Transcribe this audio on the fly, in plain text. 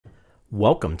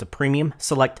Welcome to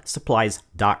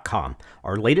PremiumSelectSupplies.com.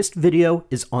 Our latest video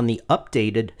is on the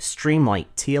updated Streamlight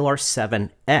Tlr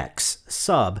 7X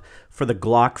sub for the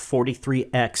Glock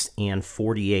 43X and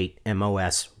 48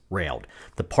 MOS railed.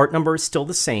 The part number is still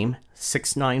the same,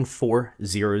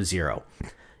 69400.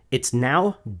 It's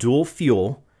now dual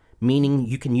fuel, meaning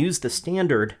you can use the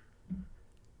standard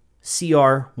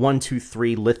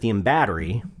CR123 lithium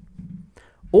battery,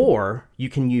 or you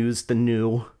can use the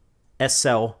new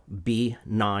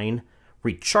SLB9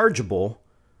 rechargeable,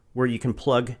 where you can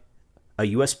plug a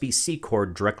USB-C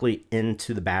cord directly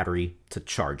into the battery to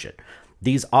charge it.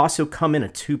 These also come in a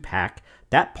 2-pack.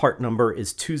 That part number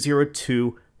is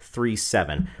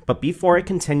 20237. But before I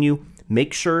continue,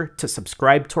 make sure to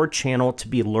subscribe to our channel to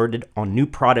be alerted on new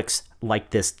products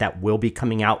like this that will be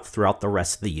coming out throughout the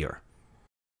rest of the year.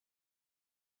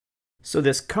 So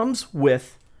this comes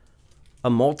with a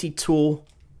multi-tool,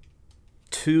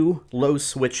 2 low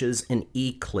switches, and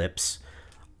E-clips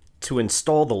to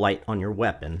install the light on your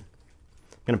weapon.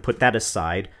 I'm going to put that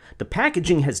aside. The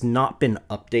packaging has not been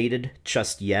updated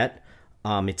just yet.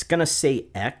 It's going to say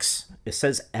X. It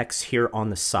says X here on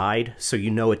the side, so you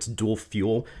know it's dual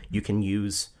fuel. You can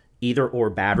use either or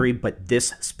battery, but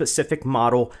this specific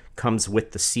model comes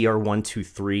with the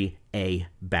CR123A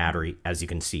battery, as you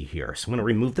can see here. So I'm going to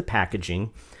remove the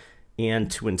packaging, and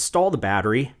to install the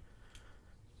battery,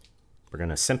 we're going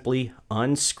to simply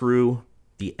unscrew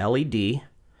the LED,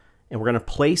 and we're going to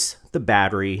place the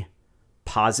battery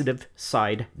positive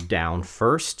side down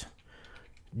first.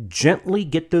 Gently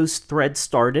get those threads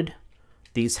started.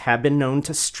 These have been known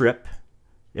to strip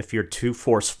if you're too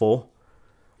forceful.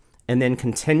 And then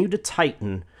continue to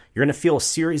tighten. You're going to feel a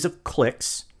series of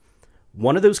clicks.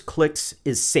 One of those clicks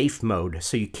is safe mode,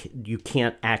 so you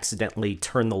can't accidentally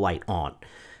turn the light on.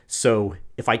 So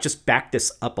if I just back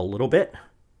this up a little bit,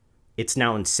 it's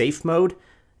now in safe mode,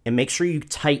 and make sure you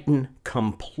tighten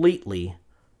completely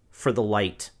for the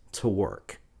light to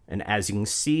work. And as you can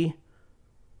see,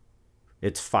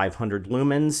 it's 500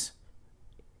 lumens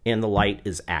and the light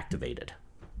is activated.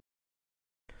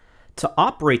 To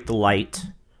operate the light,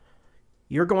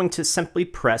 you're going to simply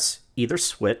press either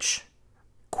switch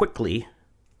quickly,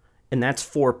 and that's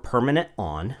for permanent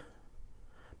on.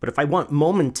 But if I want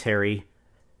momentary,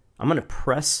 I'm going to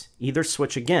press either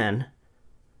switch again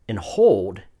and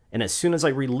hold, and as soon as I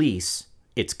release,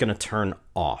 it's going to turn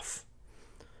off.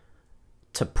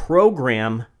 To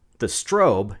program the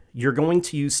strobe, you're going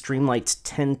to use Streamlight's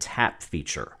 10-tap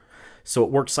feature. So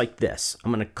it works like this.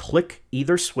 I'm going to click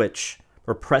either switch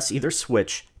or press either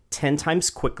switch 10 times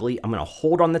quickly. I'm going to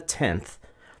hold on the 10th.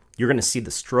 You're going to see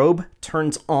the strobe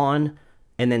turns on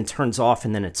and then turns off,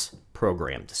 and then it's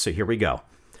programmed. So here we go.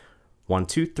 1,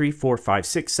 2, 3, 4, 5,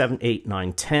 6, 7, 8,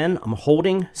 9, 10. I'm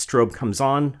holding, strobe comes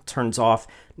on, turns off.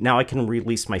 Now I can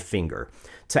release my finger.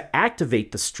 To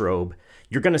activate the strobe,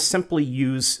 you're going to simply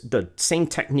use the same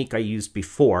technique I used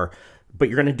before, but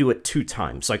you're going to do it 2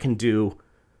 times. So I can do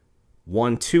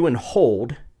 1, 2, and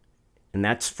hold, and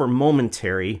that's for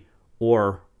momentary,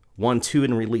 or 1, 2,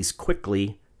 and release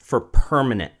quickly for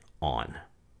permanent on.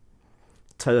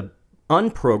 To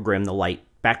unprogram the light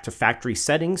back to factory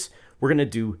settings, we're going to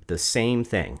do the same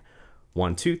thing.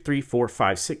 1, 2, 3, 4,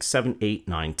 5, 6, 7, 8,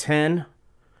 9, 10.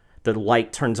 The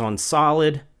light turns on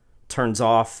solid, turns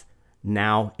off.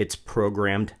 Now it's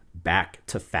programmed back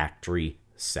to factory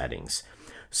settings.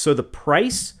 So the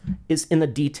price is in the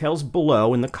details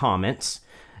below in the comments.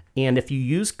 And if you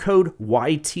use code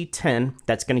YT10,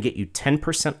 that's going to get you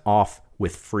 10% off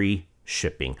with free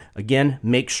shipping. Again,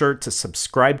 make sure to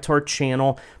subscribe to our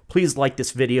channel. Please like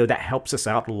this video. That helps us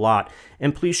out a lot.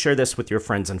 And please share this with your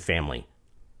friends and family.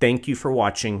 Thank you for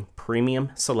watching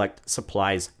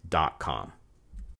PremiumSelectSupplies.com.